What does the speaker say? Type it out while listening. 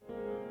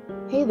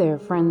Hey there,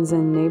 friends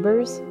and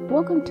neighbors.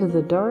 Welcome to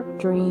the Dark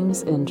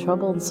Dreams and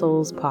Troubled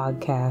Souls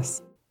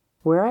podcast,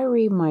 where I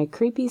read my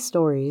creepy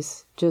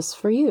stories just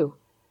for you.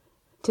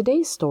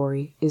 Today's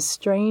story is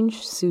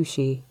Strange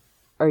Sushi.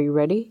 Are you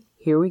ready?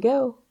 Here we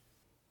go.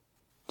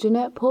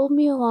 Jeanette pulled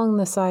me along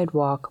the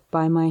sidewalk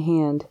by my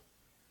hand.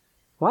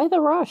 "Why the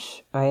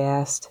rush?" I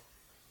asked.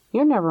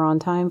 "You're never on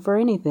time for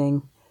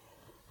anything."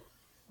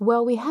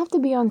 "Well, we have to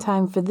be on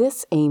time for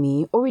this,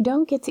 Amy, or we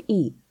don't get to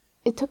eat.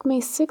 It took me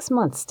 6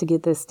 months to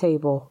get this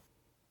table."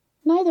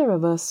 Neither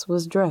of us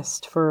was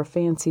dressed for a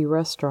fancy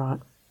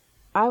restaurant.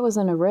 I was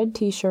in a red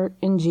t-shirt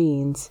and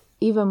jeans,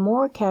 even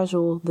more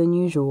casual than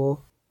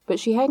usual,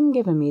 but she hadn't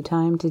given me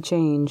time to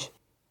change.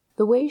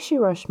 The way she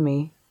rushed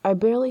me, I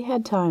barely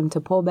had time to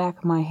pull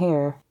back my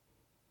hair.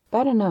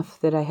 Bad enough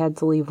that I had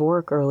to leave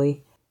work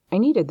early. I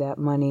needed that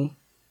money.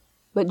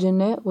 But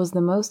Jeanette was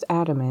the most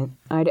adamant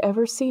I'd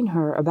ever seen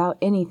her about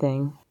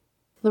anything.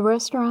 The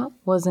restaurant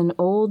was in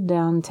old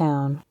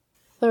downtown,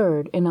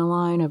 third in a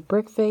line of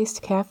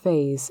brick-faced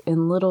cafes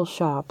and little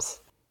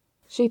shops.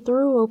 She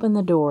threw open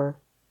the door,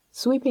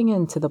 sweeping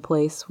into the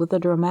place with a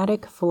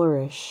dramatic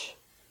flourish.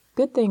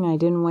 Good thing I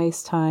didn't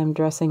waste time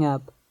dressing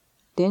up.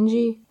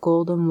 Dingy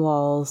golden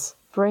walls,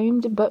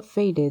 framed but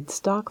faded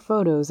stock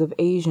photos of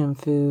Asian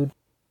food,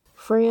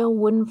 frail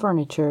wooden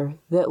furniture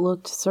that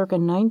looked circa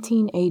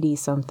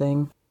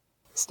 1980-something,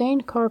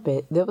 stained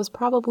carpet that was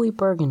probably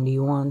burgundy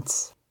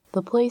once.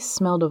 The place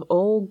smelled of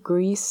old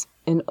grease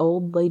and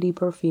old lady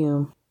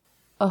perfume.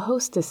 A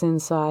hostess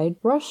inside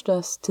rushed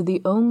us to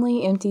the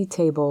only empty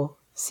table,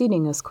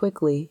 seating us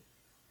quickly.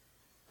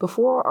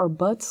 Before our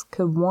butts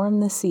could warm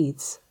the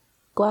seats,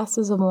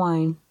 glasses of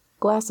wine,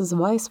 glasses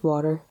of ice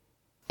water,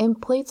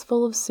 and plates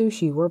full of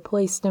sushi were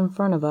placed in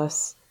front of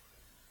us.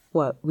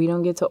 "What, we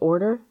don't get to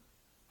order?"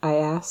 I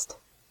asked.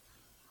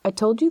 "I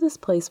told you this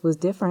place was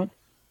different."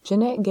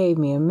 Jeanette gave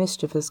me a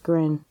mischievous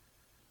grin.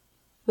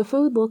 The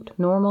food looked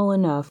normal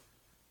enough.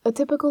 A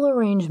typical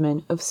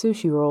arrangement of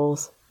sushi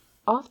rolls.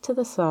 Off to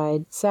the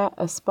side sat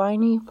a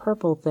spiny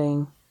purple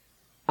thing.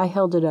 I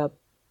held it up.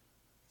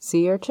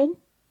 "Sea urchin?"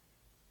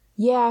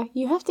 "Yeah,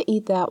 you have to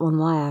eat that one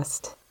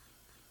last."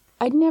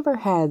 I'd never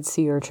had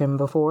sea urchin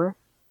before.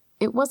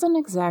 It wasn't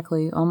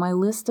exactly on my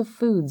list of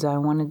foods I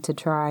wanted to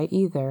try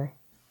either.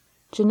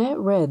 Jeanette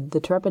read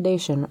the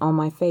trepidation on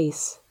my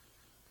face.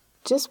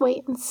 "Just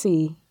wait and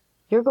see.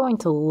 You're going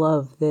to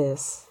love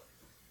this."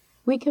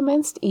 We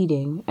commenced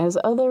eating as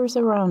others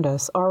around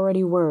us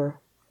already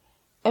were.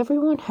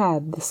 Everyone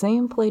had the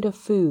same plate of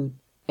food,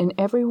 and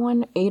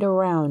everyone ate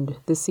around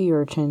the sea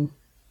urchin.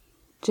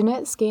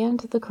 Jeanette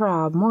scanned the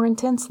crowd more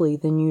intensely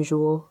than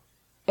usual.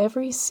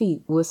 Every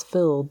seat was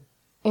filled,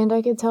 and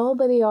I could tell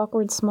by the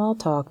awkward small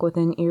talk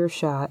within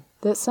earshot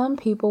that some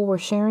people were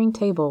sharing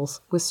tables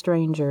with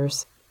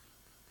strangers.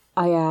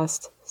 I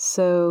asked,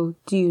 "So,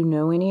 do you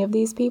know any of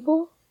these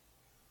people?"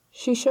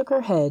 She shook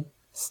her head,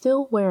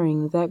 still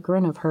wearing that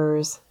grin of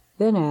hers,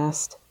 then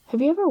asked, "Have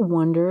you ever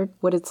wondered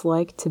what it's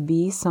like to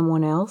be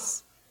someone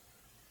else?"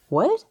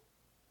 "What?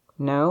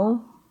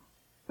 No.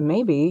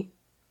 Maybe."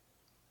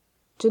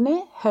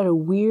 Jeanette had a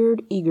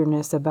weird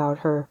eagerness about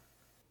her.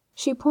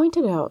 She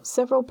pointed out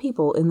several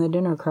people in the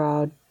dinner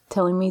crowd,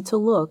 telling me to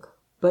look,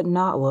 but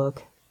not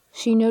look.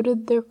 She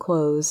noted their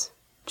clothes,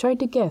 tried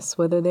to guess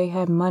whether they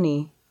had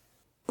money.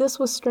 This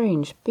was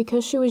strange,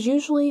 because she was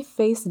usually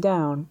face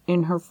down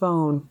in her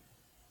phone.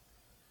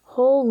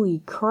 "Holy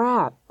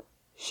crap,"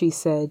 she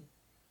said.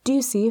 "Do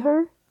you see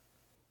her?"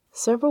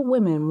 Several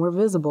women were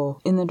visible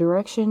in the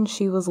direction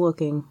she was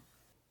looking.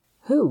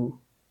 "Who?"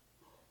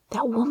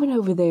 "That woman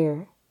over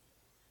there."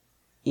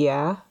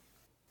 "Yeah?"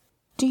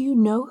 "Do you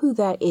know who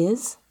that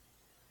is?"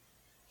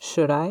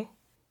 "Should I?"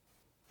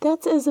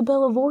 "That's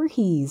Isabella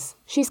Voorhees.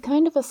 She's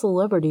kind of a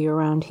celebrity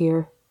around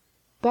here.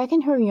 Back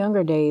in her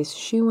younger days,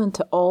 she went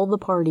to all the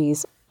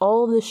parties,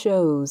 all the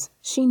shows.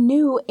 She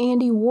knew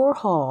Andy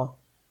Warhol."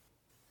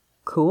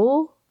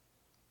 "Cool?"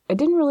 I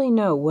didn't really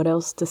know what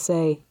else to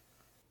say.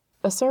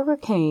 A server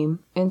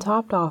came and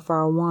topped off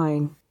our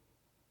wine.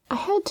 I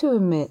had to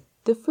admit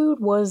the food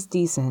was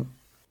decent,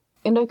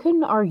 and I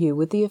couldn't argue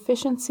with the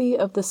efficiency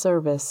of the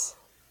service.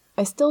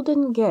 I still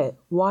didn't get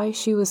why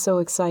she was so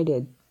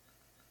excited.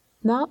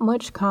 Not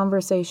much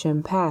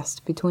conversation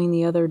passed between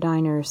the other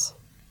diners.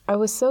 I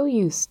was so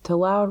used to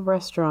loud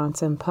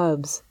restaurants and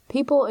pubs,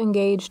 people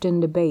engaged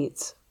in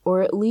debates,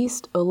 or at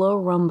least a low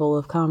rumble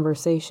of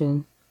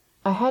conversation.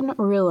 I hadn't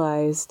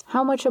realized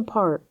how much a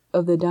part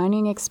of the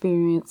dining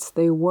experience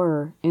they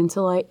were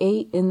until I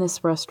ate in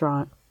this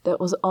restaurant that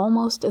was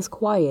almost as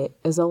quiet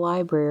as a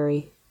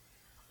library.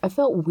 I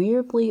felt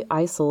weirdly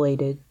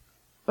isolated,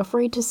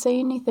 afraid to say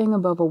anything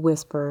above a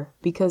whisper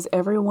because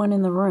everyone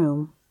in the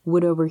room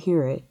would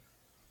overhear it.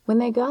 When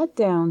they got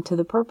down to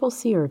the purple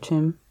sea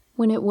urchin,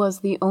 when it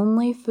was the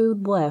only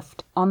food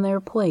left on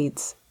their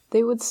plates,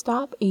 they would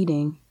stop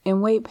eating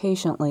and wait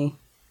patiently.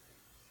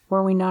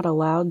 Were we not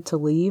allowed to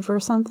leave or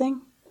something?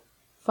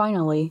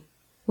 Finally,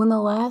 when the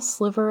last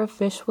sliver of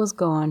fish was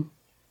gone,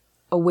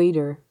 a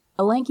waiter,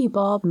 a lanky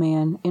bald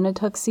man in a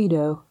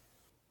tuxedo,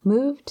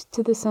 moved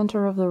to the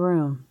center of the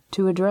room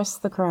to address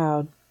the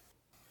crowd.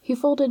 He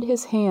folded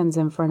his hands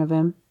in front of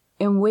him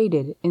and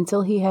waited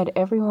until he had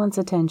everyone's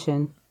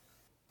attention.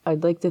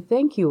 "I'd like to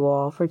thank you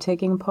all for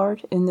taking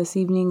part in this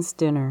evening's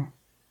dinner.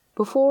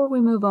 Before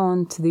we move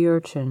on to the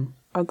urchin,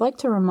 I'd like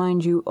to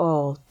remind you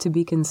all to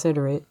be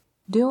considerate.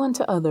 Do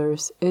unto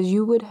others as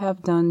you would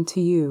have done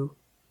to you."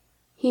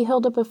 He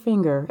held up a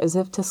finger as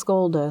if to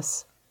scold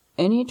us.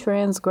 "Any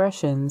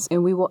transgressions,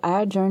 and we will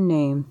add your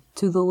name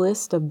to the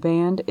list of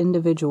banned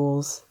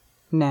individuals.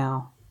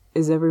 Now,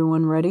 is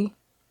everyone ready?"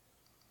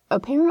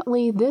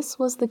 Apparently, this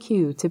was the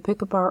cue to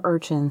pick up our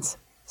urchins,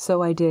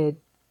 so I did.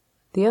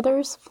 The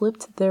others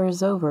flipped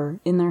theirs over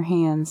in their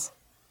hands.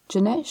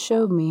 Jeanette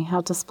showed me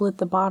how to split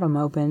the bottom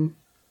open.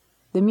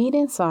 The meat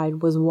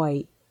inside was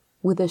white,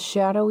 with a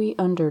shadowy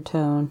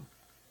undertone.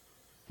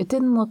 It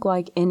didn't look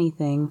like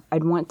anything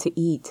I'd want to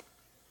eat.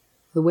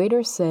 The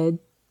waiter said,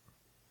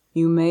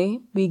 "You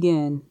may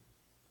begin."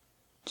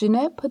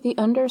 Jeanette put the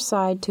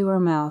underside to her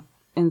mouth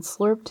and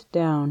slurped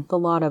down the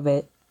lot of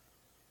it.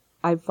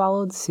 I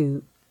followed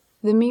suit.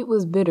 The meat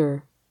was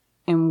bitter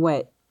and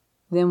wet,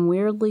 then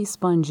weirdly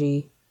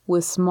spongy,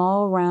 with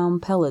small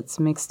round pellets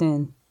mixed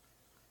in.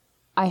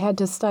 I had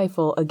to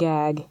stifle a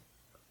gag.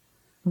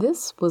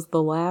 This was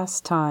the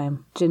last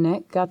time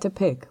Jeanette got to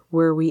pick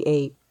where we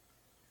ate.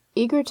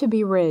 Eager to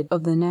be rid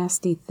of the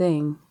nasty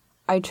thing,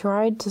 I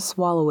tried to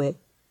swallow it.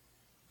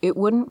 It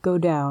wouldn't go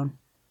down.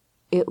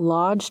 It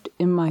lodged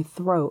in my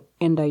throat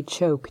and I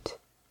choked.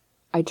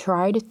 I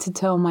tried to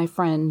tell my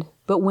friend,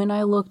 but when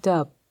I looked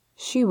up,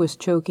 she was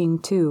choking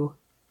too.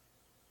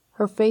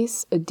 Her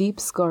face a deep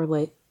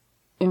scarlet.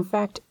 In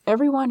fact,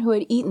 everyone who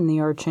had eaten the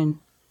urchin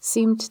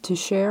seemed to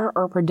share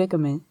our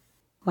predicament.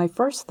 My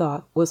first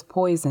thought was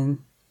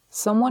poison.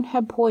 Someone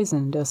had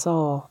poisoned us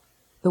all.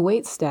 The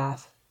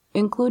waitstaff,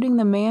 including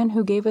the man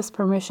who gave us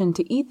permission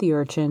to eat the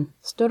urchin,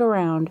 stood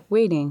around,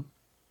 waiting,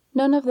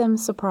 none of them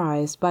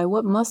surprised by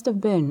what must have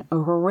been a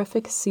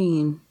horrific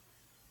scene.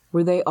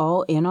 Were they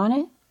all in on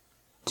it?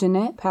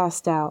 Jeanette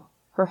passed out,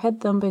 her head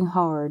thumping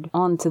hard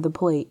onto the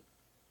plate.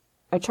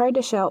 I tried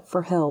to shout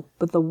for help,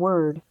 but the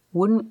word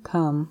wouldn't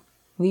come.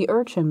 The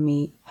urchin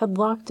meat had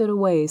locked it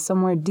away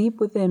somewhere deep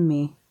within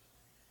me.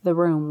 The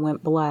room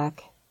went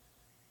black.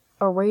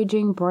 A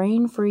raging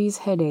brain freeze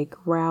headache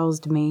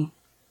roused me.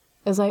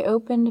 As I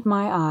opened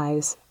my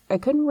eyes, I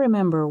couldn't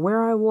remember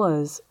where I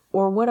was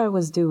or what I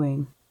was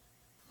doing.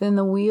 Then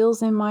the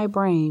wheels in my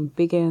brain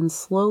began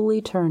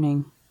slowly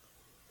turning.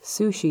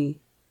 Sushi,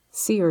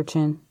 sea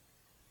urchin,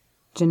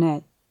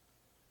 Jeanette.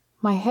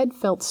 My head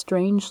felt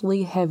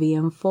strangely heavy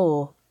and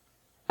full.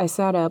 I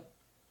sat up,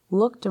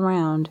 looked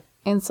around,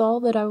 and saw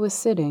that I was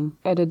sitting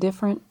at a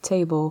different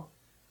table.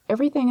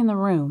 Everything in the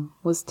room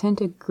was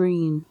tinted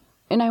green,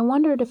 and I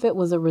wondered if it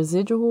was a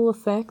residual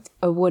effect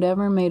of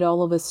whatever made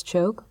all of us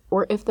choke,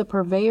 or if the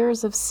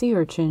purveyors of sea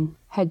urchin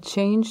had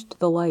changed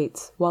the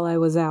lights while I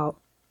was out.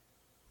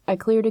 I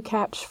cleared a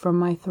catch from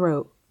my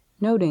throat,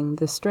 noting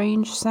the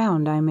strange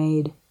sound I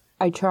made.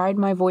 I tried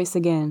my voice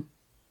again.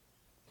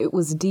 It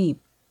was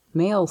deep,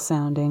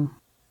 male-sounding.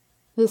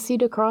 The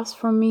seat across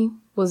from me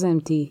was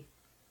empty.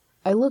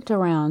 I looked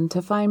around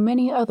to find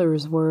many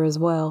others were as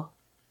well.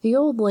 The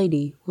old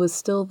lady was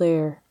still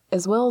there,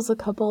 as well as a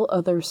couple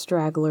other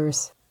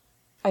stragglers.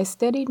 I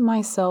steadied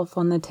myself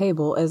on the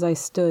table as I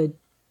stood.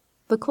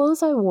 The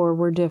clothes I wore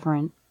were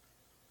different.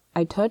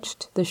 I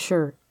touched the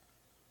shirt,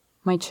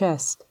 my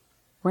chest,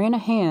 ran a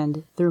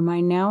hand through my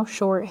now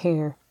short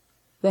hair.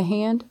 The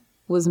hand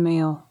was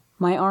male,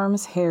 my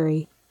arms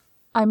hairy.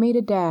 I made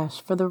a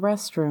dash for the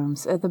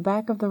restrooms at the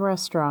back of the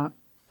restaurant,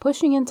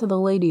 pushing into the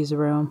ladies'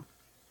 room.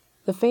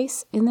 The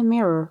face in the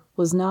mirror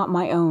was not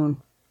my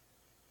own.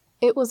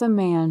 It was a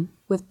man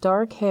with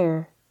dark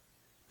hair.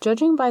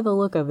 Judging by the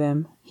look of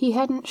him, he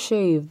hadn't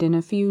shaved in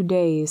a few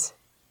days.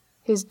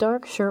 His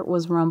dark shirt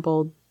was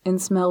rumpled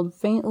and smelled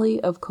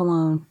faintly of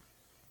cologne.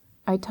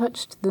 I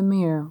touched the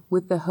mirror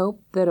with the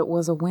hope that it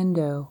was a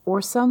window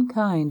or some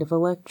kind of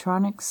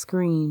electronic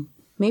screen.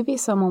 Maybe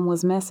someone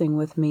was messing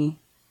with me.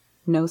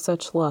 No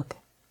such luck.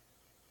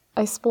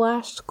 I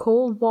splashed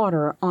cold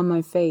water on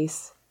my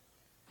face.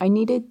 I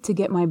needed to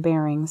get my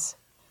bearings,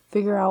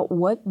 figure out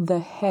what the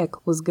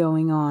heck was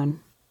going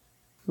on.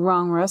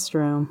 "Wrong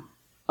restroom,"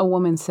 a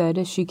woman said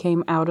as she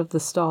came out of the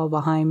stall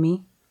behind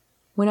me.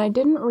 When I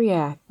didn't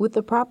react with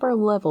the proper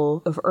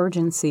level of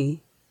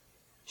urgency,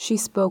 she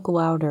spoke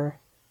louder.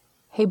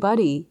 "Hey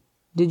buddy,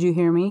 did you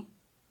hear me?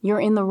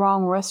 You're in the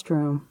wrong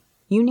restroom.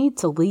 You need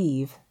to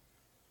leave."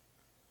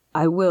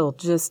 "I will,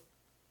 just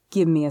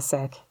give me a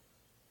sec."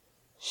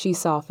 She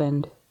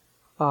softened.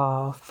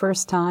 "Aw,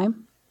 first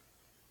time?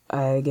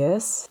 I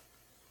guess."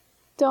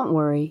 "Don't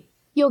worry,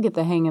 you'll get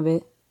the hang of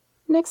it.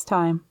 Next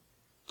time,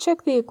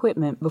 check the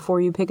equipment before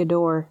you pick a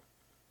door."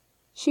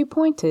 She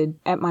pointed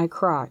at my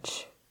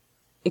crotch.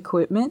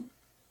 Equipment?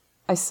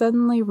 I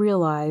suddenly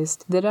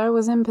realized that I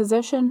was in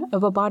possession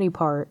of a body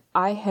part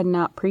I had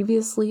not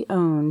previously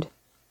owned.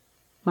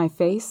 My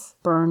face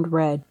burned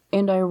red,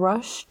 and I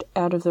rushed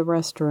out of the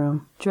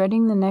restroom,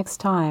 dreading the next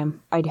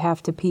time I'd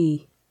have to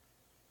pee.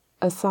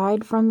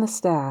 Aside from the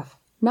staff,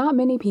 Not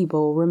many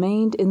people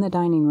remained in the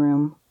dining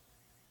room.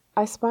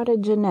 I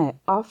spotted Jeanette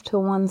off to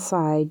one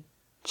side,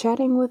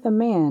 chatting with a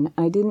man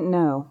I didn't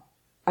know.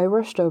 I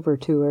rushed over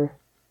to her.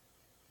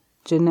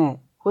 "Jeanette,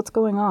 what's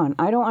going on?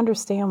 I don't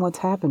understand what's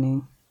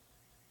happening."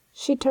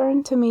 She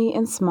turned to me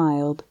and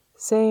smiled,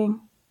 saying,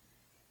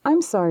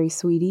 "I'm sorry,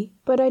 sweetie,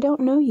 but I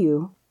don't know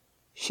you."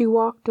 She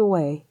walked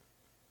away.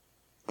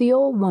 The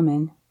old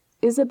woman,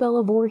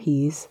 Isabella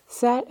Voorhees,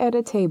 sat at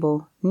a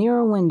table near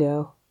a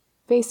window,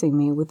 facing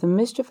me with a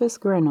mischievous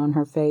grin on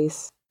her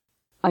face.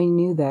 I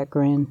knew that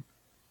grin.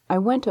 I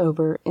went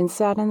over and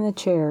sat in the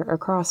chair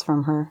across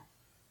from her.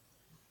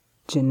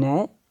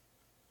 "Jeanette?"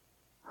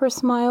 Her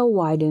smile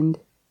widened,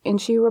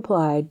 and she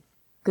replied,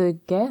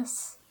 "Good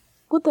guess.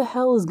 What the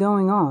hell is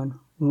going on?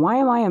 Why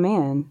am I a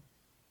man?"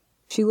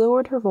 She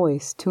lowered her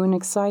voice to an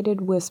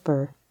excited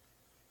whisper.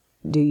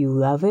 "Do you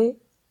love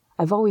it?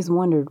 I've always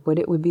wondered what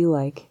it would be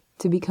like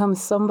to become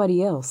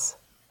somebody else.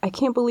 I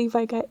can't believe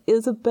I got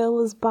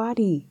Isabella's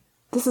body.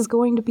 This is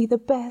going to be the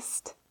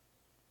best."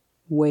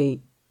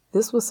 "Wait,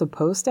 this was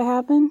supposed to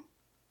happen?"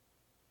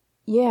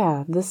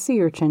 "Yeah, the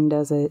sea urchin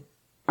does it.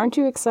 Aren't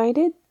you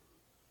excited?"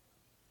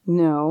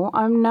 "No,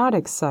 I'm not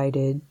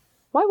excited.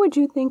 Why would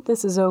you think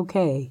this is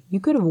okay? You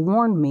could have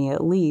warned me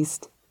at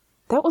least.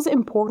 That was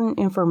important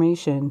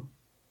information."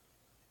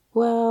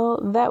 "Well,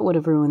 that would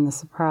have ruined the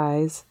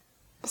surprise.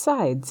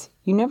 Besides,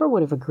 you never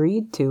would have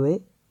agreed to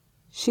it."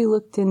 She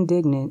looked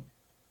indignant.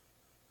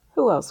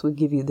 "Who else would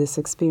give you this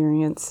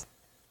experience?"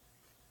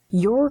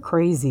 "You're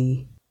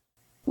crazy.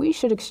 We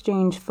should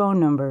exchange phone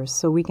numbers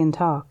so we can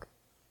talk."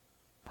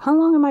 "How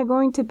long am I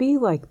going to be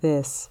like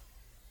this?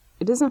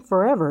 It isn't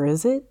forever,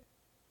 is it?"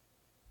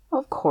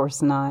 "Of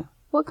course not.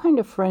 What kind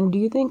of friend do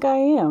you think I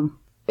am?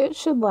 It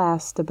should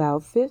last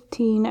about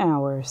 15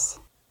 hours.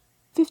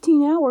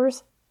 15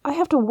 hours? I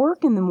have to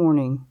work in the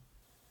morning."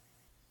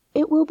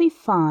 "It will be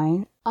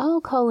fine.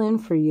 I'll call in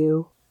for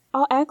you.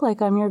 I'll act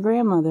like I'm your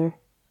grandmother."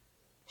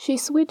 She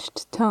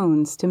switched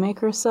tones to make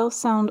herself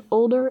sound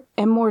older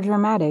and more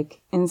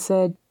dramatic and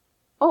said,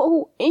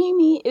 "Oh,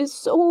 Amy is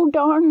so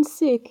darn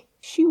sick.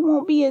 She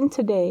won't be in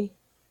today.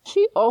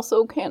 She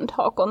also can't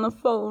talk on the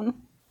phone."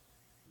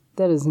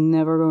 "That is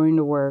never going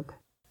to work."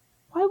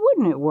 "Why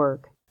wouldn't it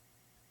work?"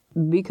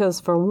 "Because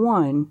for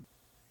one,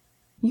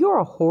 you're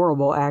a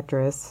horrible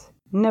actress.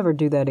 Never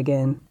do that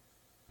again."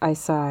 I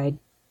sighed.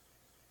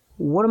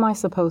 "What am I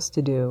supposed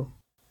to do?"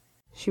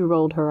 She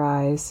rolled her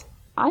eyes.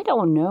 "I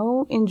don't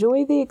know.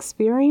 Enjoy the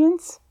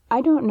experience.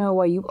 I don't know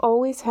why you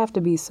always have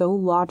to be so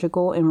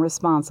logical and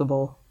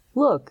responsible.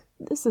 Look,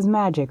 this is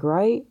magic,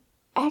 right?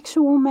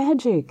 Actual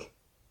magic.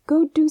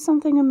 Go do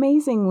something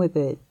amazing with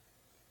it."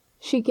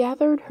 She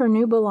gathered her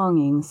new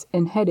belongings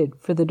and headed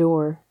for the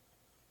door.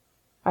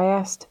 I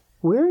asked,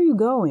 "Where are you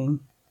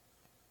going?"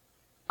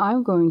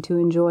 "I'm going to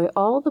enjoy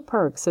all the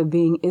perks of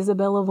being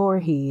Isabella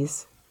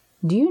Voorhees.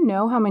 Do you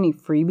know how many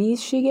freebies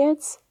she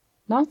gets?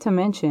 Not to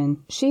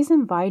mention, she's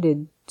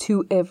invited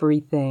to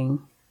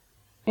everything.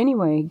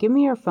 Anyway, give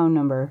me your phone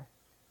number."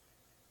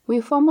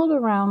 We fumbled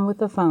around with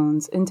the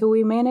phones until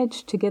we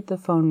managed to get the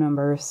phone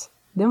numbers.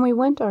 Then we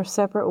went our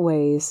separate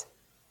ways.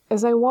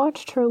 As I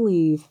watched her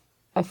leave,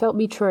 I felt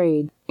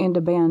betrayed and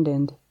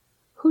abandoned.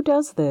 Who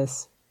does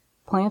this?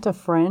 Plant a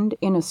friend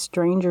in a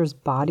stranger's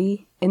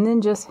body and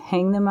then just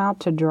hang them out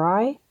to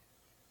dry?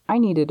 I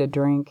needed a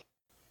drink.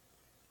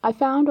 I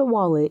found a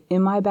wallet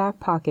in my back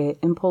pocket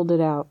and pulled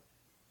it out.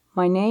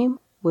 My name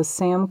was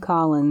Sam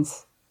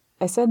Collins.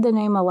 I said the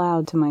name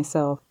aloud to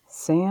myself.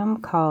 Sam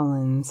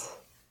Collins.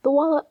 The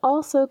wallet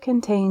also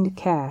contained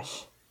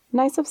cash.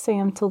 Nice of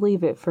Sam to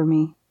leave it for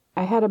me.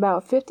 I had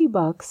about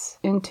 $50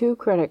 and 2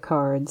 credit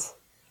cards.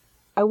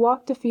 I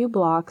walked a few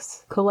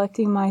blocks,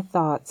 collecting my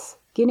thoughts,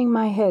 getting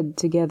my head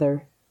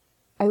together.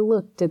 I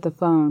looked at the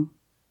phone.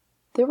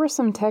 There were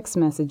some text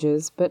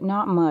messages, but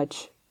not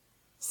much.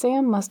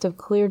 Sam must have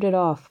cleared it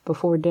off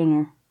before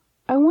dinner.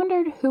 I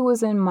wondered who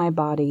was in my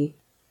body.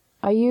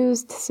 I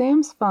used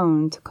Sam's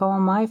phone to call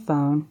my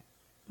phone.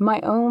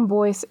 My own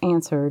voice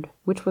answered,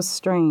 which was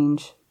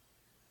strange.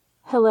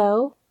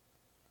 "Hello?"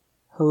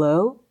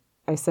 "Hello?"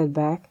 I said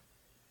back.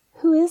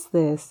 "Who is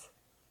this?"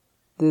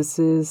 "This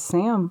is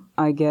Sam,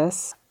 I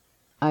guess.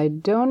 I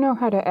don't know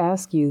how to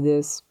ask you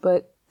this,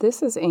 but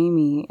this is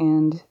Amy,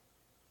 and—"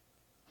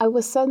 I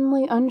was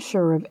suddenly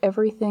unsure of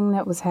everything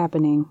that was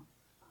happening.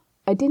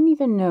 I didn't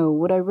even know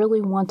what I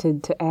really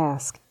wanted to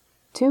ask.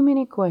 Too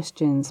many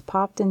questions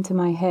popped into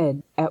my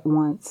head at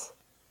once.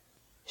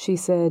 She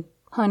said,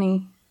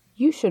 "Honey,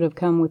 you should have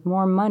come with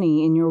more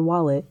money in your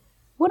wallet.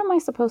 What am I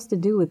supposed to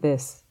do with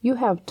this? You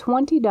have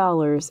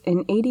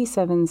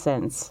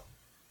 $20.87.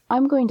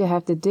 I'm going to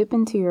have to dip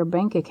into your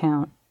bank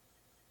account."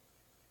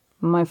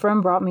 "My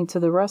friend brought me to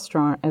the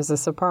restaurant as a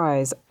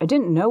surprise. I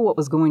didn't know what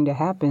was going to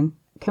happen.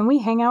 Can we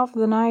hang out for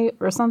the night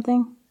or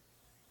something?"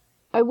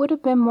 I would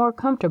have been more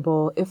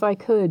comfortable if I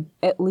could,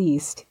 at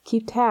least,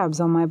 keep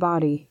tabs on my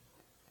body.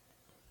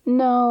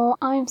 "No,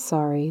 I'm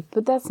sorry,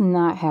 but that's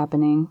not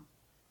happening."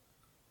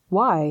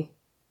 "Why?"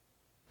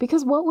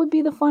 "Because what would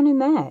be the fun in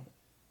that?"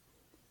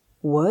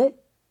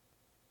 "What?"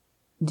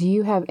 Do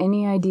you have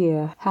any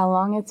idea how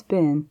long it's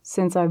been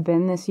since I've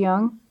been this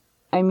young?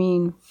 I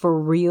mean, for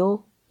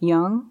real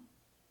young?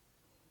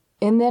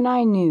 And then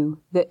I knew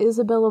that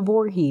Isabella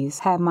Voorhees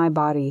had my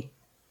body.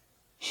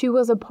 She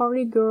was a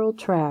party girl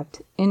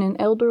trapped in an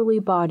elderly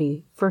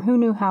body for who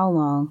knew how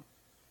long.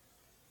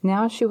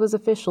 Now she was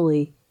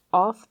officially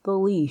off the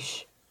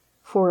leash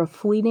for a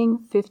fleeting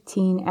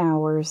 15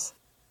 hours.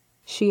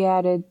 She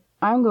added,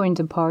 "I'm going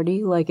to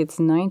party like it's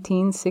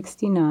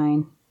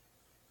 1969.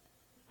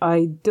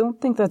 "I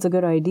don't think that's a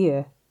good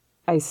idea,"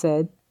 I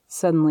said,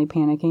 suddenly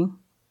panicking.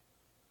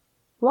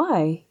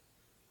 "Why?"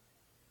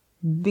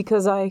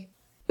 "Because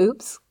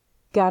Oops,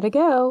 gotta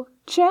go.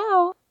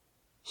 Ciao."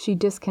 She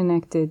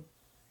disconnected.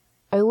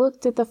 I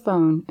looked at the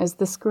phone as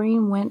the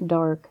screen went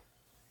dark.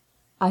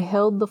 I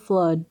held the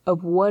flood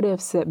of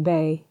what-ifs at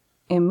bay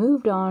and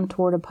moved on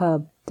toward a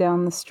pub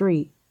down the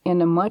street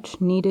and a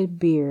much-needed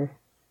beer.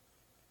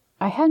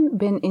 I hadn't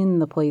been in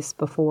the place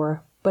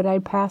before, but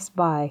I'd passed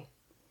by.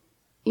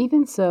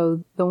 Even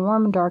so, the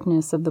warm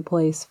darkness of the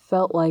place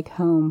felt like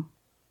home.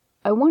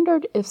 I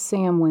wondered if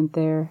Sam went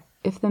there,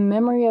 if the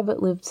memory of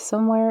it lived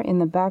somewhere in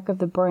the back of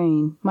the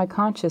brain my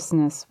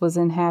consciousness was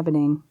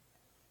inhabiting.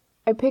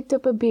 I picked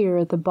up a beer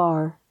at the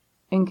bar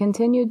and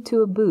continued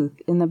to a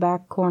booth in the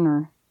back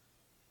corner.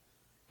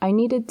 I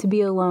needed to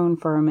be alone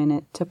for a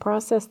minute to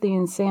process the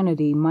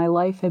insanity my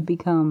life had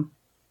become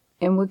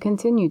and would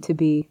continue to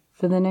be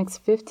for the next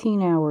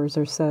 15 hours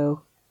or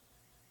so.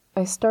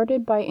 I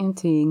started by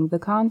emptying the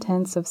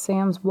contents of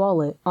Sam's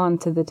wallet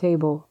onto the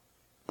table.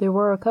 There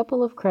were a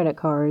couple of credit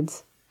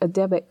cards, a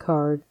debit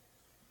card.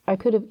 I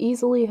could have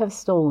easily have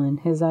stolen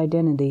his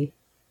identity.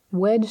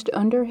 Wedged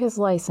under his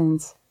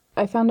license,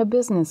 I found a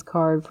business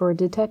card for a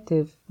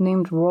detective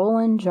named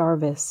Roland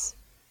Jarvis.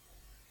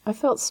 I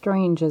felt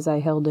strange as I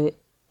held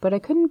it, but I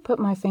couldn't put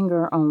my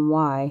finger on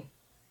why.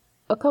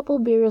 A couple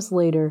beers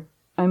later,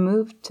 I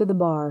moved to the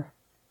bar.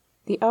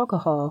 The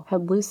alcohol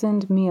had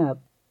loosened me up.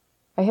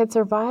 I had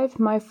survived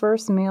my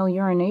first male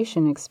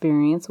urination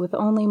experience with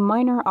only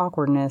minor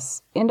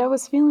awkwardness, and I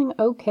was feeling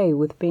okay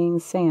with being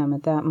Sam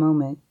at that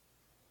moment.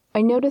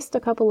 I noticed a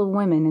couple of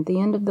women at the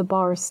end of the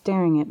bar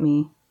staring at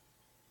me.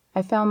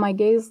 I found my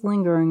gaze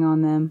lingering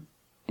on them,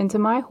 and to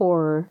my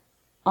horror,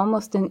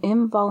 almost an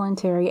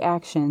involuntary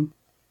action,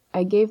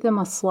 I gave them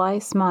a sly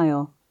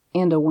smile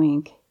and a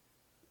wink.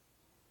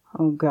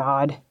 Oh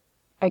God.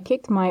 I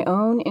kicked my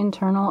own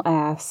internal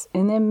ass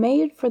and then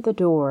made for the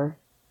door.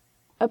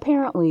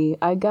 Apparently,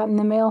 I'd gotten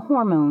the male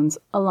hormones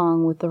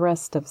along with the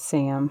rest of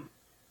Sam.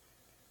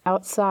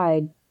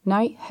 Outside,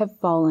 night had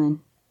fallen.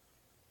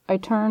 I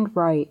turned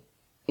right,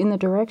 in the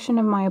direction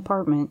of my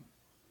apartment,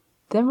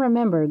 then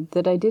remembered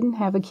that I didn't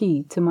have a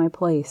key to my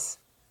place,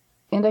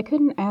 and I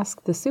couldn't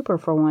ask the super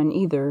for one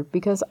either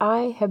because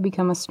I had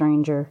become a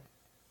stranger.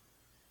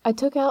 I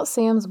took out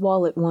Sam's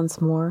wallet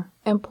once more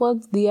and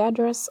plugged the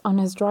address on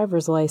his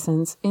driver's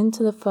license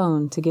into the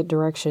phone to get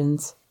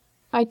directions.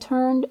 I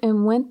turned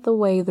and went the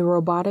way the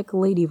robotic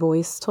lady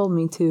voice told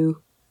me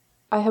to.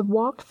 I had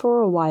walked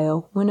for a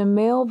while when a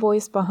male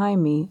voice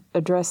behind me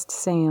addressed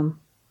Sam.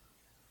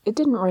 It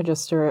didn't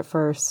register at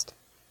first.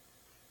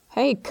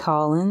 "Hey,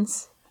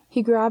 Collins."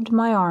 He grabbed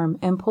my arm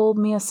and pulled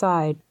me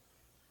aside.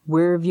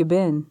 "Where have you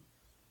been?"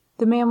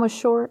 The man was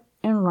short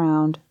and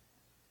round,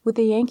 with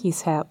a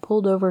Yankees hat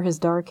pulled over his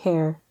dark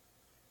hair.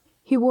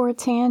 He wore a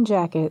tan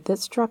jacket that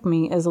struck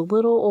me as a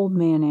little old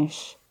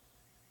manish.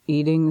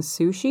 "Eating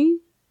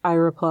sushi?" I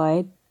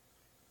replied.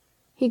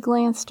 He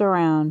glanced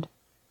around.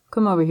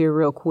 "Come over here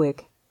real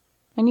quick.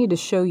 I need to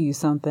show you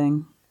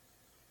something."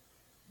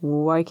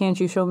 "Why can't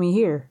you show me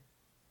here?"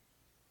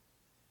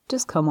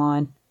 "Just come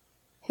on."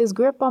 His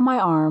grip on my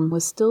arm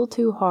was still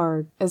too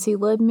hard as he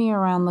led me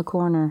around the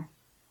corner.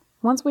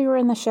 Once we were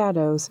in the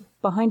shadows,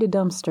 behind a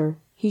dumpster,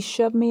 he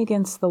shoved me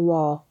against the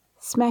wall,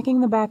 smacking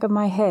the back of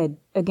my head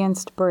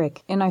against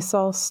brick, and I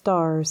saw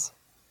stars.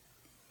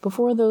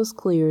 Before those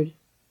cleared,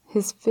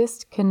 his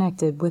fist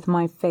connected with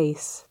my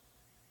face.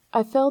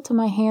 I fell to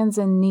my hands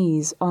and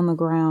knees on the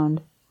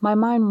ground, my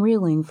mind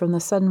reeling from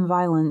the sudden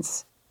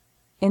violence,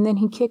 and then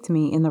he kicked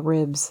me in the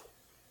ribs.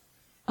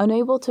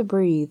 Unable to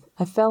breathe,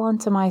 I fell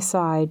onto my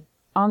side,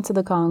 onto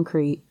the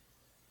concrete.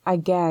 I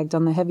gagged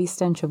on the heavy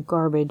stench of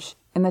garbage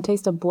and the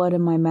taste of blood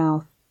in my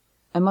mouth.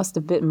 I must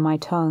have bitten my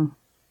tongue.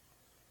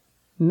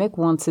 "Mick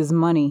wants his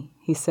money,"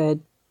 he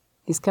said.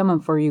 "He's coming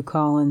for you,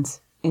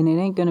 Collins, and it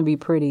ain't gonna be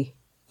pretty.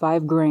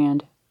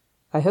 $5,000.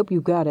 I hope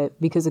you got it,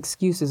 because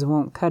excuses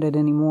won't cut it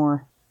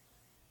anymore."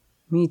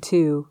 Me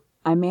too.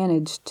 I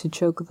managed to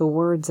choke the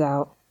words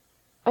out.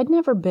 I'd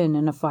never been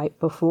in a fight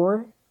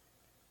before.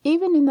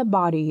 Even in the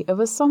body of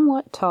a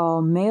somewhat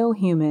tall male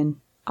human,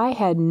 I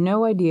had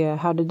no idea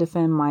how to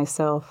defend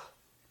myself.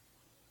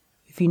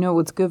 "If you know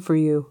what's good for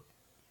you,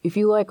 if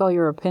you like all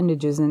your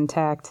appendages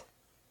intact,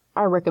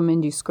 I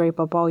recommend you scrape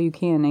up all you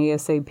can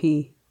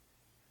ASAP.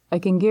 I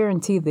can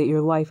guarantee that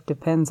your life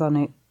depends on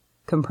it.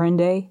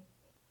 Comprende?"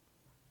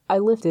 I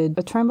lifted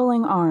a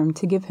trembling arm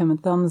to give him a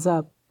thumbs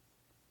up.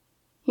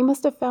 He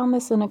must have found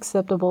this an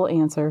acceptable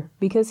answer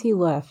because he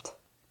left.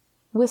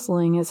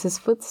 whistling as his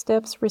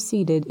footsteps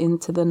receded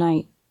into the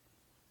night.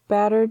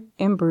 Battered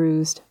and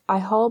bruised, I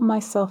hauled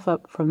myself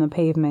up from the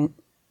pavement.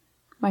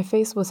 My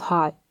face was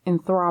hot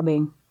and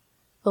throbbing.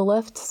 The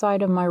left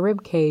side of my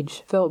rib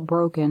cage felt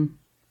broken.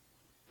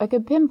 I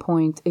could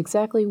pinpoint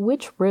exactly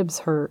which ribs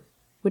hurt,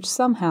 which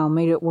somehow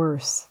made it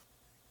worse.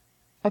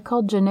 I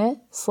called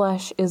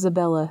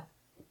Jeanette/Isabella.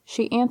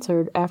 She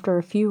answered after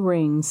a few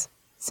rings,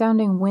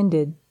 sounding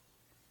winded.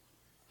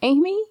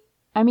 "Amy?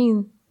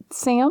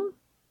 Sam?"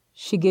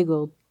 She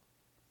giggled.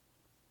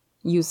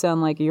 "You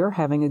sound like you're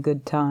having a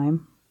good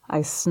time,"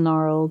 I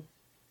snarled.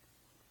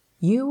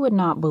 You would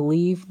not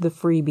believe the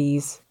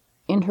freebies,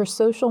 and her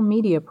social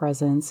media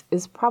presence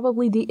is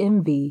probably the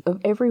envy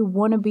of every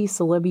wannabe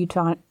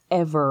celebutante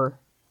ever.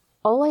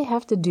 All I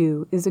have to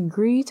do is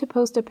agree to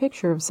post a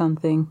picture of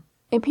something,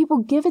 and people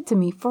give it to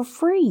me for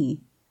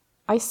free.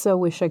 I so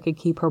wish I could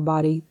keep her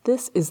body.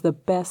 This is the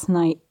best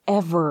night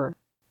ever.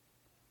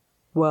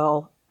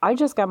 Well, I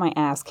just got my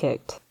ass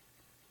kicked.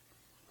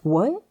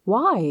 What?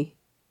 Why?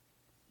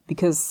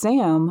 Because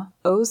Sam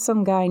owes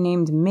some guy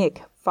named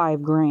Mick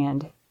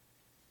 $5,000.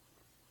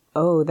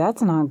 Oh,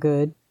 that's not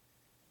good.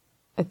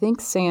 I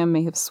think Sam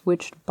may have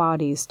switched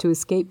bodies to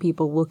escape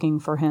people looking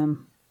for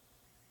him.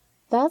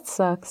 That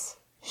sucks.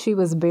 She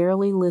was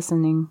barely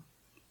listening.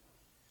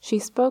 She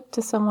spoke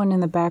to someone in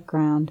the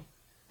background,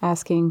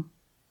 asking,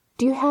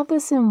 "Do you have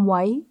this in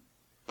white?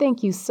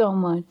 Thank you so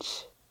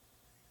much."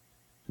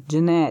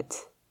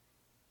 Jeanette.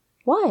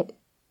 What?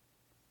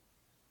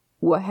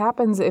 What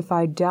happens if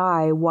I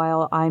die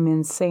while I'm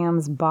in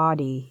Sam's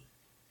body?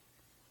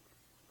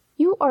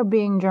 You are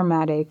being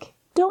dramatic.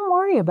 Don't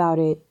worry about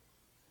it.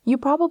 You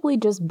probably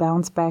just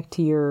bounce back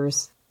to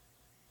yours.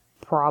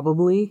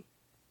 Probably.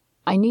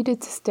 I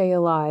needed to stay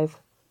alive.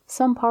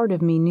 Some part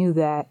of me knew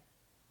that.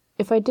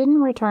 If I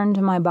didn't return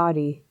to my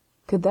body,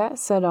 could that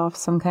set off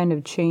some kind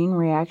of chain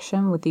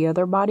reaction with the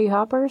other body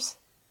hoppers?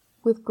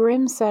 With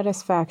grim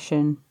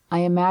satisfaction, I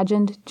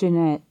imagined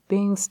Jeanette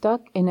being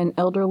stuck in an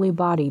elderly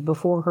body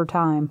before her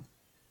time.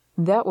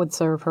 That would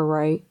serve her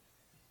right.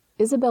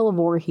 Isabella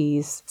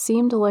Voorhees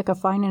seemed like a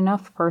fine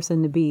enough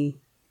person to be,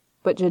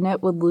 but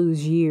Jeanette would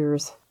lose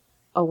years,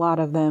 a lot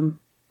of them.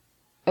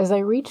 As I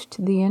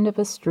reached the end of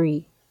a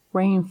street,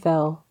 rain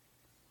fell.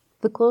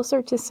 The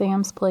closer to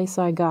Sam's place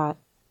I got,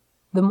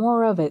 the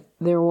more of it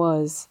there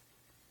was.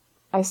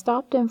 I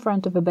stopped in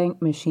front of a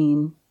bank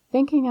machine,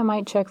 thinking I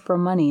might check for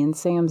money in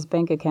Sam's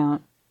bank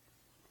account.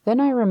 Then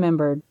I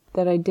remembered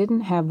that I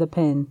didn't have the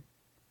PIN.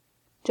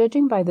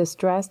 Judging by this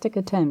drastic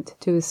attempt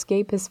to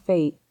escape his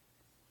fate,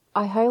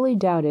 I highly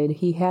doubted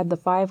he had the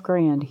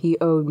 $5,000 he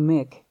owed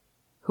Mick,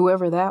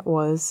 whoever that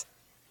was.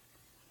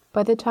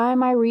 By the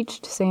time I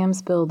reached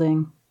Sam's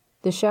building,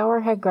 the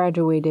shower had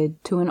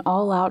graduated to an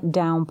all-out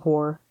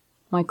downpour.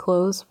 My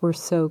clothes were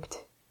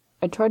soaked.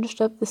 I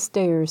trudged up the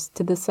stairs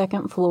to the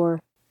second floor,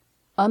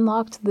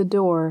 unlocked the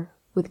door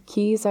with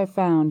keys I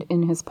found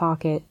in his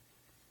pocket.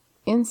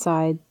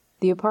 Inside,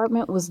 the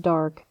apartment was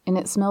dark, and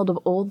it smelled of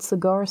old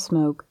cigar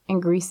smoke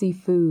and greasy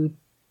food.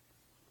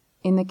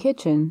 In the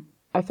kitchen,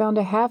 I found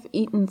a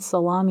half-eaten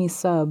salami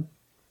sub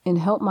and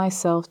helped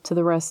myself to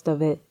the rest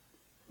of it.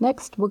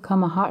 Next would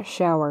come a hot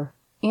shower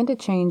and a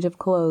change of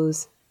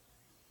clothes.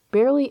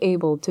 Barely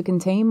able to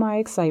contain my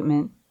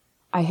excitement,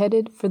 I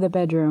headed for the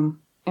bedroom,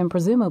 and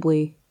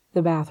presumably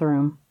the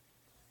bathroom.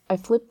 I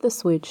flipped the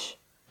switch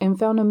and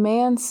found a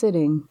man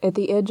sitting at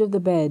the edge of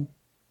the bed,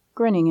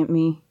 grinning at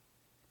me.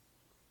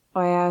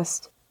 I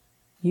asked,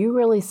 "You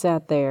really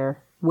sat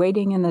there,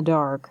 waiting in the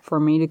dark, for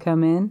me to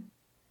come in?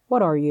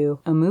 What are you,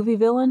 a movie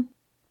villain?"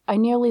 I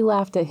nearly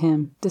laughed at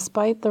him,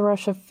 despite the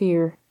rush of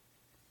fear.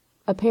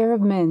 A pair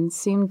of men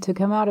seemed to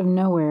come out of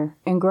nowhere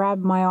and grab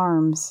my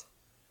arms.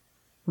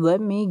 "Let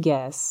me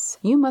guess,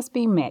 you must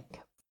be Mick."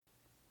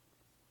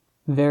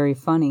 "Very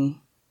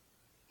funny."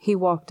 He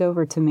walked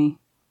over to me.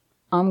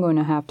 "I'm going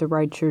to have to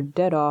write your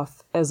debt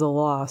off as a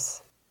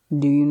loss.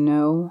 Do you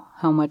know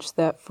how much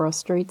that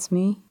frustrates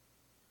me?"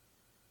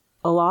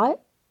 "A lot?"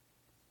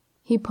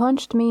 He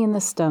punched me in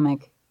the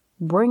stomach,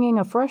 bringing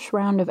a fresh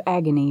round of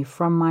agony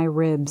from my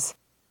ribs.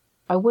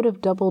 I would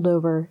have doubled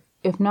over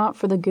if not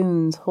for the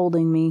goons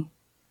holding me.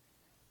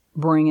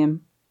 "Bring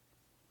him."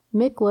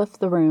 Mick left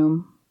the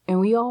room, and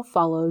we all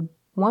followed,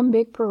 one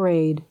big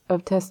parade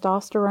of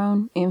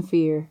testosterone and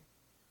fear.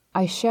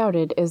 I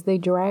shouted as they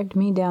dragged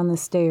me down the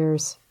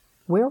stairs.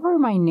 Where were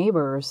my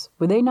neighbors?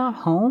 Were they not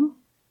home?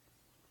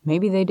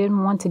 Maybe they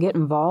didn't want to get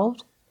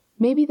involved?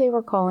 Maybe they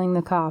were calling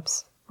the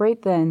cops right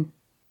then.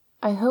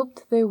 I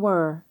hoped they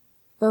were,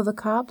 though the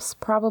cops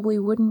probably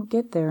wouldn't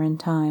get there in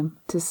time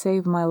to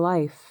save my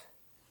life.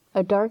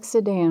 A dark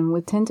sedan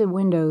with tinted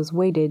windows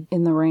waited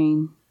in the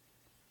rain.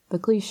 "The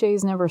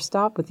clichés never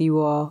stop with you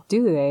all,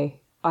 do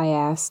they?" I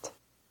asked.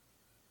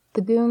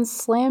 The goons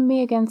slammed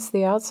me against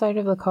the outside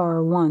of the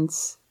car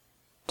once,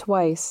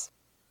 twice,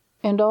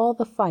 and all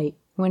the fight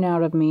went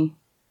out of me.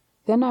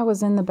 Then I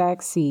was in the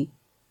back seat,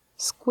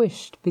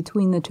 squished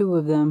between the two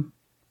of them.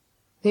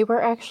 They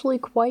were actually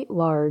quite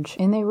large,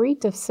 and they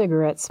reeked of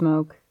cigarette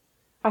smoke.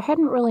 I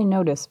hadn't really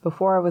noticed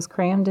before I was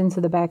crammed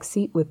into the back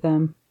seat with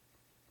them.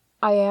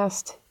 I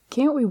asked,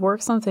 "Can't we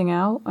work something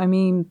out? I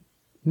mean,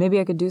 maybe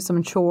I could do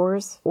some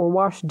chores or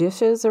wash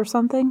dishes or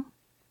something?"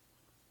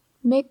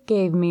 Mick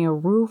gave me a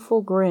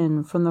rueful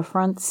grin from the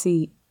front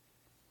seat.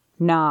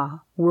 "Nah,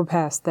 we're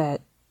past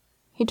that."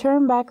 He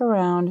turned back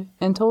around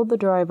and told the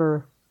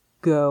driver,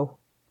 "Go."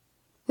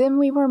 Then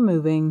we were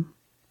moving.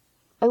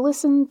 I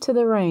listened to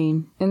the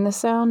rain and the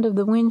sound of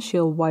the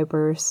windshield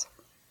wipers,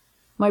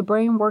 my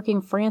brain working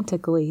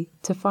frantically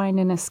to find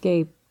an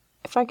escape.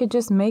 If I could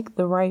just make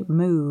the right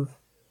move,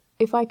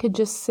 if I could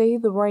just say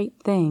the right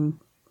thing,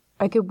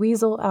 I could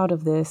weasel out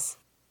of this.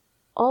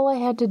 All I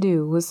had to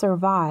do was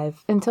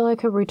survive until I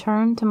could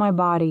return to my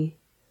body.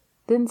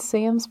 Then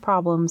Sam's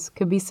problems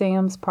could be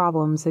Sam's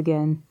problems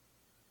again.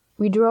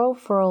 We drove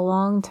for a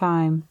long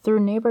time through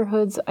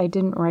neighborhoods I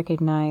didn't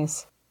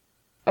recognize.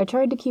 I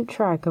tried to keep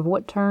track of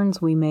what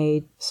turns we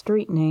made,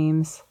 street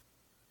names.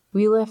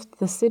 We left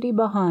the city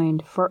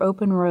behind for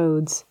open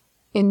roads,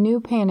 and new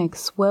panic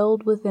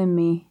swelled within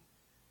me.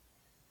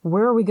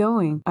 "Where are we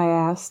going?" I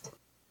asked.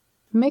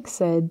 Mick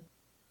said,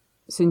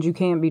 "Since you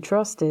can't be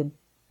trusted,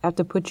 I have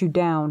to put you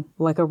down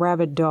like a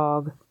rabid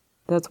dog.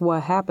 That's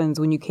what happens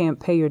when you can't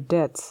pay your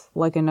debts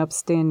like an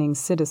upstanding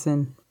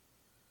citizen."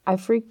 I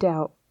freaked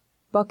out,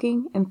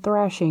 bucking and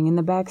thrashing in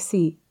the back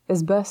seat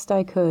as best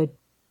I could.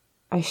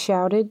 I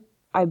shouted,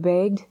 I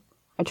begged,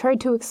 I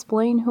tried to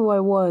explain who I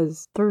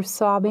was through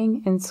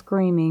sobbing and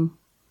screaming.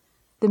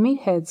 The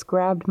meatheads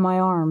grabbed my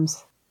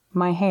arms,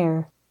 my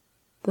hair.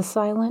 The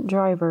silent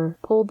driver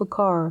pulled the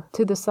car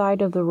to the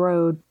side of the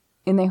road,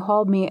 and they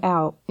hauled me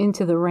out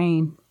into the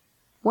rain.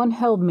 One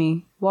held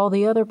me while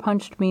the other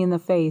punched me in the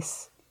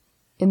face,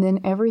 and then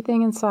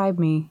everything inside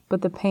me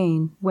but the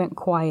pain went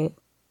quiet.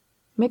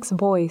 Mick's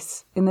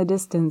voice in the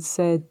distance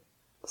said,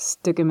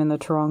 "Stick him in the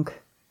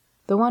trunk."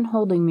 The one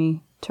holding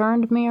me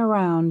turned me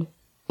around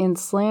and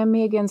slammed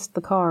me against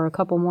the car a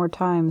couple more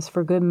times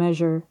for good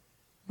measure.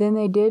 Then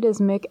they did as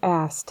Mick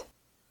asked,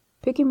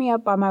 picking me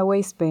up by my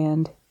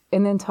waistband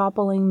and then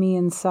toppling me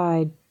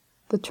inside.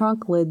 The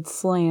trunk lid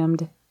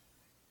slammed.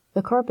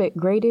 The carpet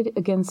grated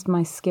against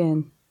my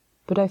skin,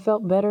 but I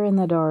felt better in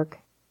the dark,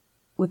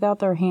 without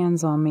their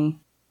hands on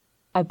me.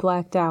 I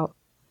blacked out.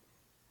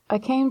 I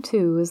came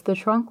to as the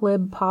trunk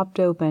lid popped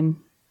open.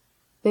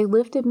 They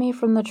lifted me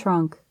from the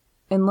trunk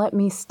and let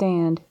me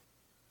stand.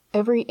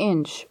 Every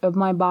inch of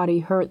my body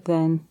hurt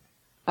then.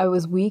 I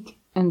was weak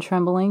and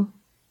trembling,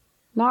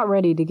 not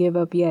ready to give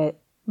up yet,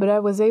 but I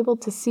was able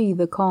to see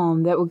the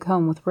calm that would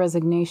come with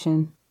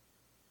resignation.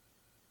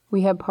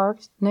 We had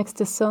parked next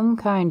to some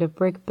kind of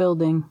brick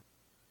building.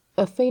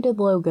 A faded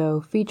logo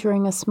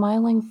featuring a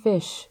smiling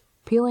fish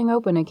peeling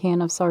open a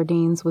can of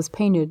sardines was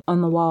painted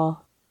on the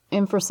wall,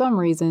 and for some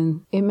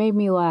reason it made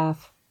me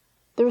laugh.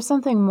 There was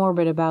something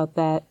morbid about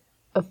that,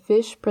 a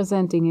fish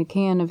presenting a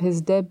can of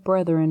his dead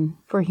brethren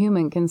for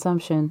human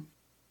consumption.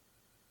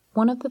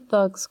 One of the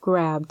thugs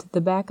grabbed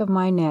the back of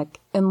my neck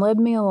and led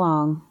me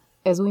along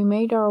as we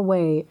made our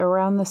way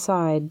around the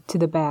side to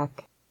the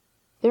back.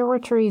 There were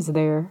trees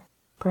there,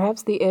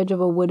 perhaps the edge of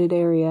a wooded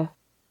area.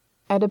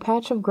 At a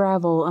patch of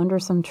gravel under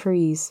some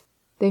trees,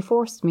 they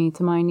forced me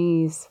to my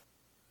knees.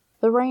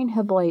 The rain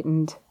had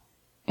lightened,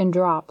 and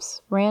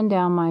drops ran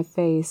down my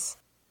face.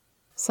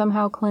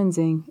 Somehow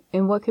cleansing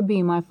in what could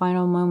be my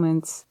final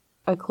moments,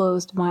 I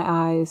closed my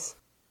eyes.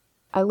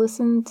 I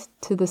listened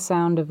to the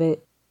sound of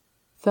it,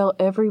 felt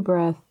every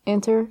breath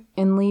enter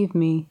and leave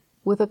me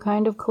with a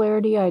kind of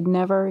clarity I'd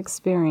never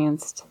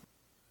experienced.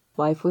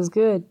 Life was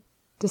good,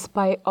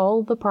 despite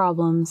all the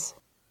problems,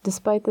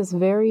 despite this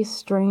very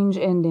strange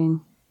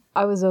ending.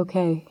 I was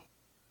okay.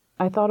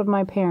 I thought of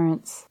my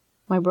parents,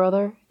 my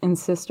brother and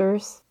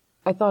sisters.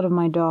 I thought of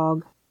my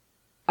dog.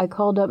 I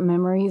called up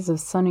memories of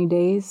sunny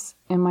days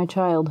and my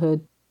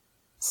childhood.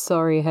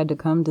 "Sorry it had to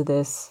come to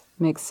this,"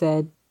 Mick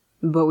said,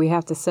 "but we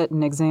have to set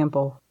an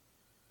example.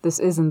 This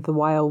isn't the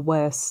Wild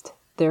West.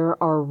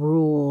 There are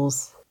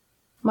rules."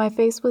 My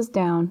face was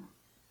down,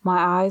 my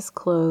eyes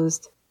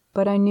closed,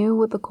 but I knew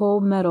what the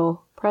cold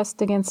metal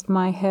pressed against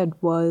my head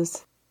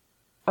was.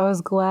 I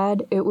was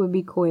glad it would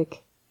be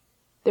quick.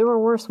 There were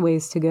worse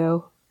ways to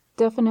go,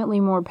 definitely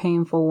more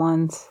painful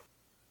ones.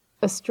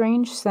 A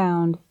strange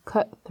sound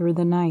cut through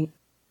the night.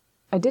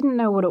 I didn't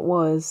know what it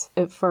was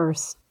at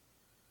first.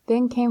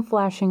 Then came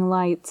flashing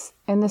lights,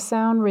 and the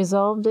sound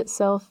resolved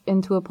itself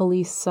into a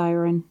police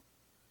siren.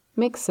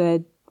 Mick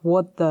said,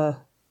 "What the—"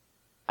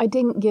 I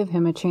didn't give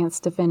him a chance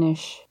to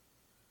finish.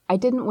 I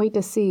didn't wait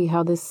to see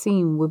how this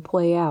scene would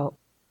play out.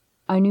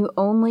 I knew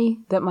only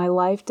that my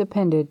life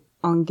depended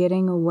on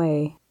getting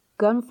away.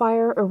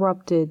 Gunfire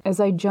erupted as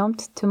I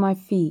jumped to my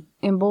feet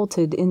and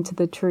bolted into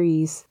the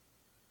trees.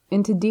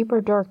 Into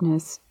deeper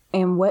darkness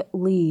and wet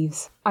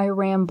leaves I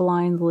ran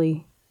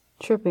blindly,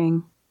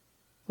 tripping,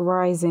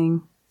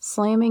 rising,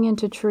 slamming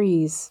into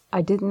trees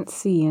I didn't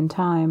see in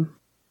time.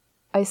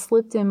 I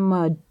slipped in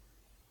mud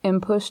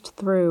and pushed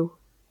through,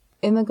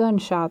 and the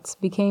gunshots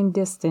became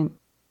distant.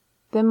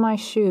 Then my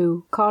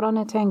shoe caught on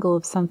a tangle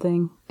of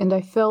something, and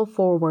I fell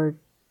forward,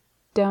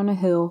 down a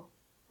hill,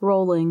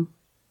 rolling,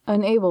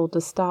 unable to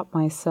stop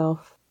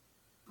myself.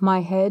 My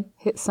head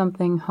hit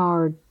something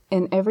hard,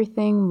 and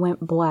everything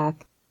went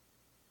black.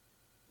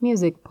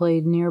 Music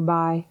played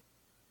nearby.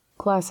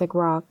 Classic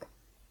rock.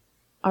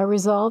 I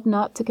resolved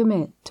not to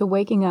commit to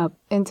waking up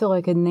until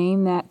I could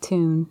name that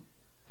tune.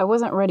 I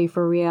wasn't ready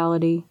for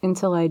reality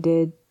until I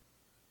did.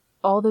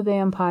 All the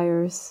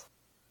vampires,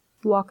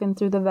 walking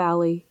through the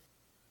valley,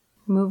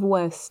 move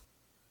west,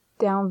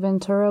 down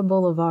Ventura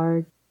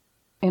Boulevard,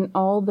 and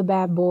all the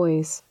bad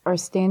boys are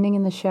standing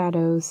in the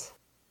shadows,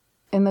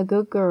 and the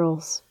good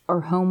girls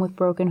are home with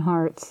broken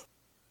hearts.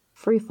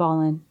 Free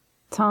fallin',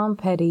 Tom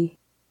Petty.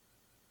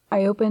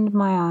 I opened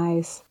my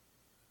eyes.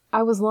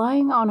 I was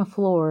lying on a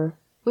floor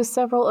with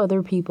several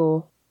other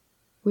people.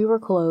 We were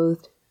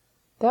clothed.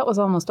 That was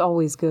almost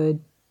always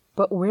good.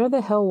 But where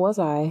the hell was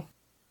I?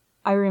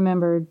 I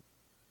remembered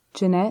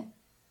Jeanette,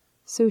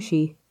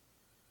 Sushi,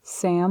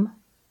 Sam,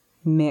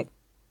 Mick.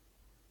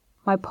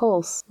 My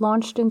pulse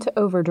launched into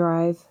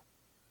overdrive.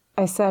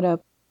 I sat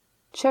up,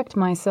 checked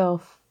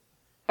myself.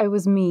 I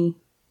was me.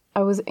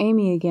 I was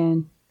Amy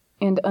again,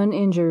 and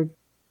uninjured.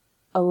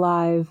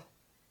 Alive.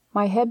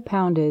 My head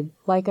pounded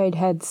like I'd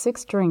had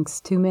 6 drinks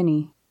too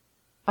many.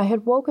 I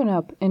had woken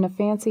up in a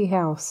fancy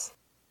house.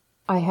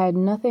 I had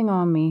nothing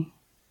on me.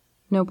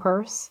 No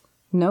purse,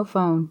 no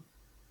phone.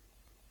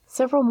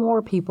 Several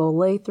more people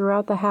lay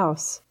throughout the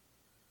house.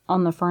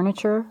 On the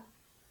furniture,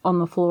 on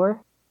the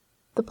floor.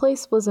 The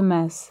place was a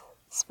mess.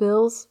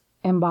 Spills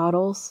and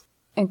bottles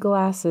and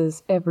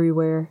glasses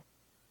everywhere.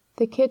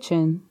 The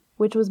kitchen,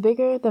 which was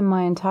bigger than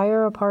my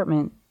entire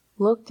apartment,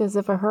 looked as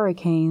if a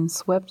hurricane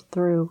swept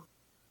through.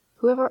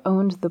 Whoever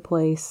owned the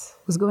place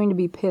was going to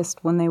be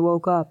pissed when they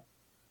woke up.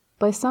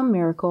 By some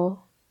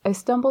miracle, I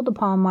stumbled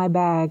upon my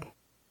bag.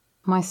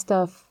 My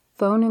stuff,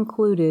 phone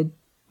included,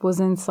 was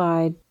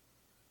inside.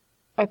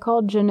 I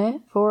called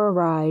Jeanette for a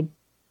ride.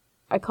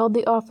 I called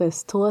the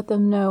office to let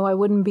them know I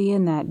wouldn't be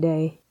in that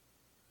day.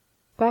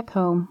 Back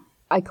home,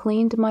 I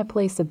cleaned my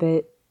place a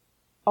bit.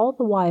 All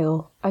the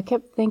while, I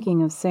kept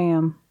thinking of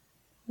Sam.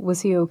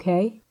 Was he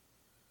okay?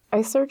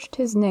 I searched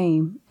his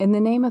name and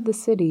the name of the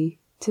city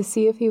to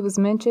see if he was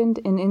mentioned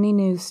in any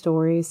news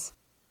stories.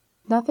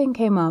 Nothing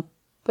came up,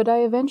 but I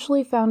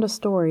eventually found a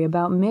story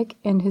about Mick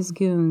and his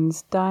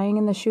goons dying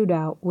in the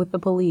shootout with the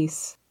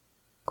police.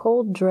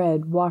 Cold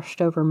dread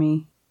washed over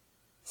me.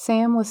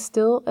 Sam was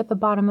still at the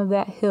bottom of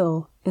that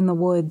hill in the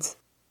woods.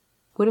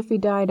 What if he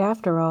died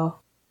after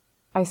all?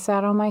 I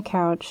sat on my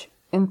couch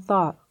and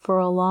thought for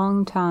a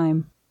long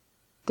time.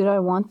 Did I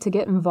want to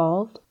get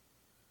involved?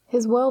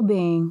 His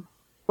well-being,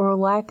 or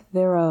lack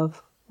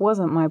thereof,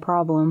 wasn't my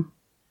problem.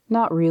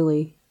 Not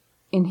really.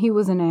 And he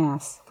was an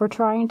ass for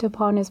trying to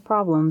pawn his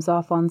problems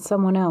off on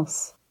someone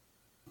else.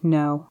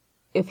 No.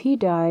 If he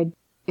died,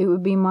 it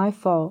would be my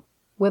fault.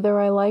 Whether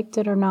I liked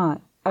it or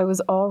not, I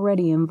was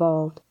already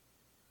involved.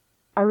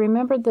 I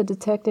remembered the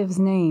detective's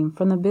name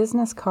from the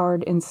business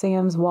card in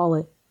Sam's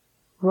wallet.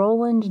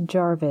 Roland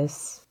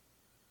Jarvis.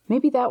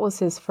 Maybe that was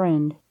his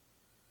friend.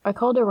 I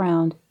called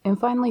around and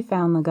finally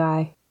found the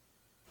guy.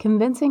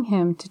 Convincing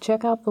him to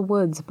check out the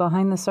woods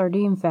behind the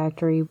sardine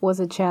factory was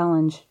a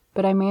challenge,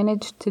 but I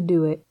managed to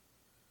do it.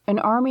 An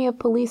army of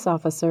police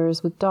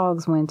officers with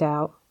dogs went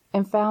out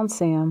and found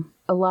Sam,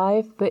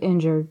 alive but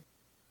injured.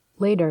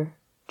 Later,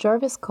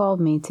 Jarvis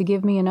called me to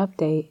give me an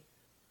update.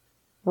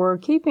 We're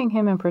keeping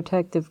him in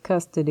protective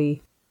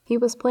custody. He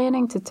was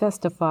planning to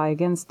testify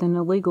against an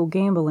illegal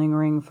gambling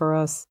ring for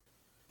us.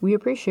 We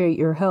appreciate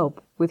your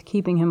help with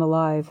keeping him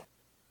alive.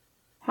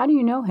 How do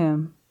you know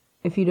him,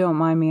 if you don't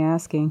mind me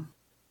asking?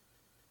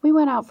 We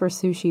went out for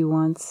sushi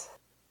once.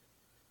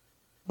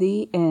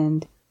 The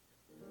end.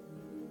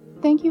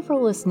 Thank you for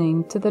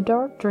listening to the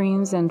Dark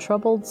Dreams and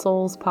Troubled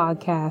Souls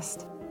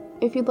podcast.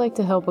 If you'd like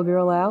to help a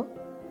girl out,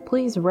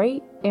 please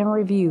rate and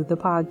review the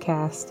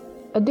podcast.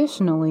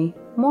 Additionally,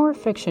 more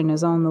fiction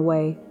is on the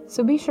way,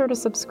 so be sure to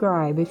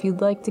subscribe if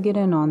you'd like to get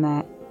in on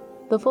that.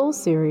 The full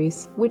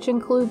series, which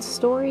includes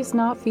stories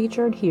not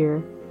featured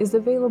here, is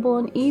available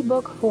in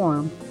ebook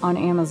form on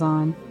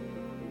Amazon.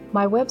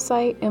 My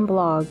website and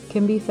blog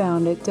can be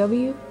found at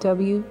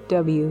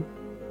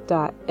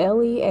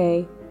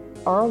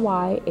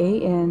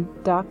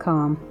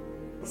www.learyan.com.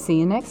 See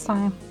you next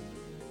time.